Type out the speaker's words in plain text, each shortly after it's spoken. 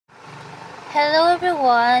Hello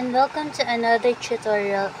everyone, welcome to another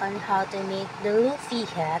tutorial on how to make the Luffy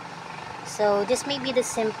hat. So this may be the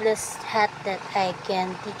simplest hat that I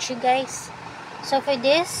can teach you guys. So for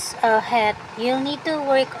this hat, you'll need to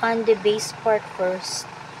work on the base part first.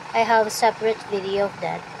 I have a separate video of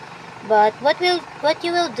that. But what you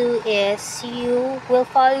will do is you will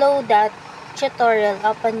follow that tutorial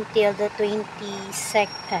up until the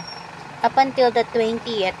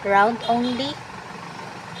 20th round only.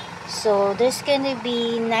 So there's gonna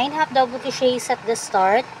be 9 half double crochets at the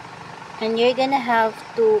start, and you're gonna have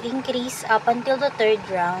to increase up until the third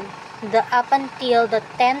round, up until the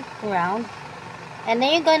 10th round, and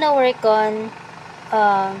then you're gonna work on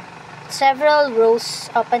several rows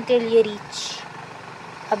up until you reach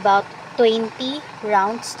about 20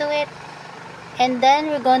 rounds to it. And then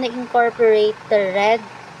we're gonna incorporate the red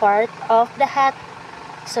part of the hat.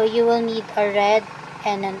 So you will need a red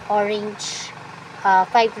and an orange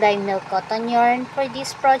 5-ply milk cotton yarn for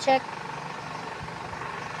this project.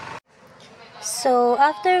 So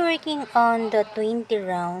after working on the 20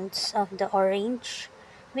 rounds of the orange,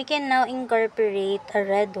 we can now incorporate a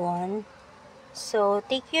red one. So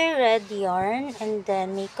take your red yarn and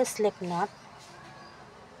then make a slip knot.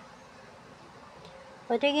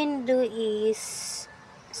 What we're going to do is,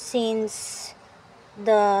 since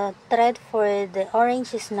the thread for the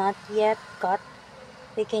orange is not yet cut,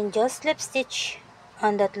 we can just slip stitch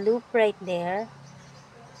on that loop right there.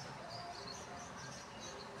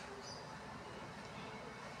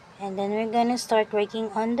 And then we're gonna start working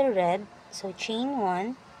on the red. So chain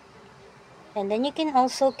 1, and then you can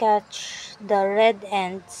also catch the red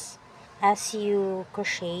ends as you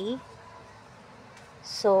crochet.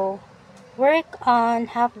 So work on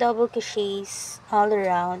half double crochets all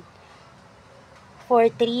around for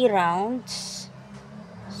 3 rounds.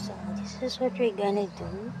 So this is what we're gonna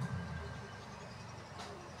do.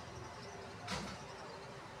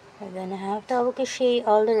 We're gonna have double crochet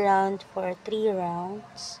all around for 3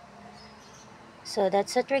 rounds. So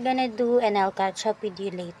that's what we're gonna do, and I'll catch up with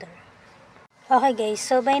you later. Okay guys,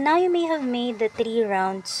 so by now you may have made the 3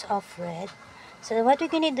 rounds of red. So what we're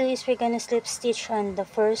gonna do is we're gonna slip stitch on the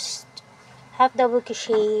first half double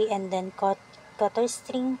crochet and then cutter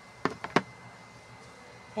string,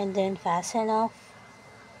 and then fasten off.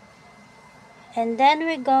 And then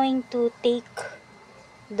we're going to take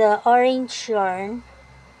the orange yarn,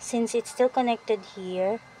 since it's still connected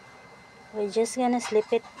here. We're just gonna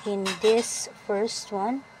slip it in this first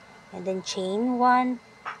one and then chain 1.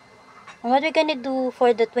 And what we're gonna do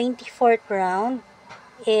for the 24th round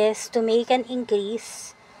is to make an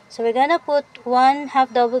increase. So we're gonna put 1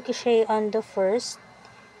 half double crochet on the first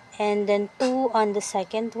and then 2 on the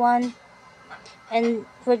second one, and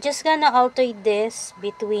we're just gonna alternate this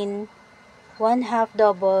between 1 half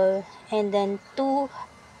double and then 2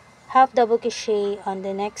 half double crochet on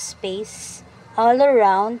the next space all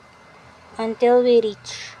around until we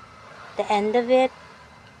reach the end of it.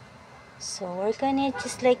 So we're gonna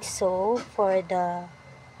just like so for the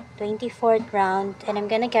 24th round, and I'm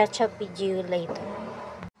gonna catch up with you later.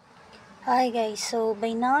 Hi guys, so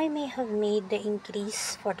by now I may have made the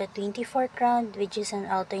increase for the 24th round, which is an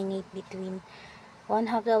alternate between 1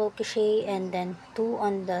 half double crochet and then 2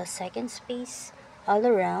 on the second space all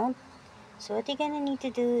around. So what you're gonna need to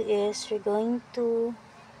do is we're going to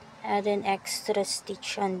add an extra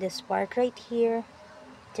stitch on this part right here.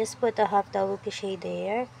 Just put a half double crochet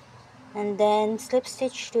there, and then slip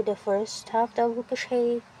stitch to the first half double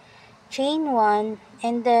crochet, chain 1,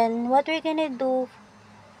 and then what we're gonna do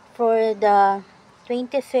for the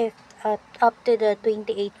 25th up to the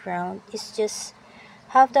 28th round is just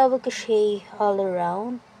half double crochet all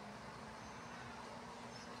around.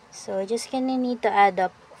 So just gonna need to add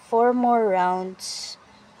up 4 more rounds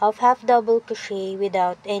of half double crochet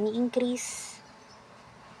without any increase.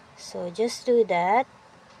 So just do that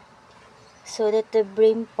so that the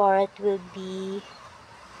brim part will be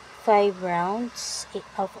 5 rounds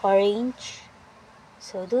of orange.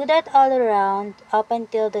 So do that all around up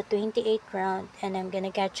until the 28th round, and I'm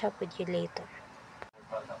gonna catch up with you later.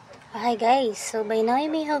 Hi guys, so by now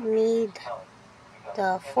you may have made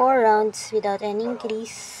the 4 rounds without any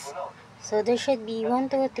increase. So there should be 1,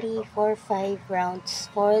 2, 3, 4, 5 rounds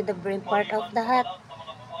for the brim part of the hat.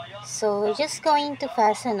 So we're just going to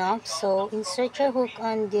fasten off. So insert your hook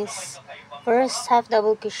on this first half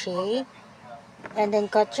double crochet and then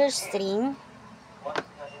cut your string,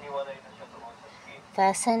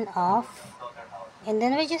 fasten off, and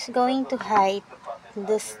then we're just going to hide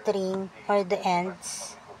the string or the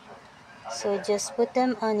ends. So just put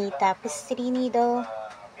them on a tapestry needle.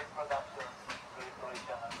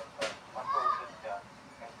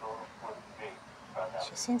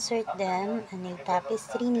 just insert them on a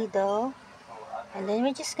tapestry needle, and then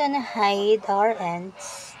we're just gonna hide our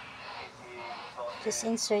ends. Just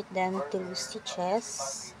insert them 2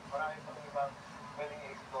 stitches.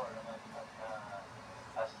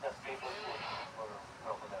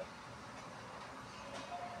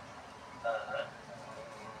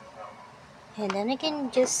 And then we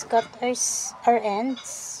can just cut our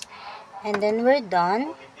ends, and then we're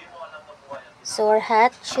done. So our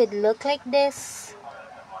hat should look like this.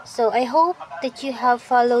 So I hope that you have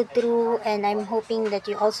followed through, and I'm hoping that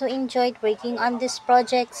you also enjoyed working on these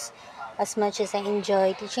projects as much as I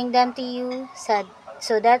enjoy teaching them to you.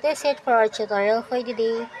 So that is it for our tutorial for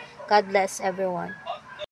today. God bless everyone.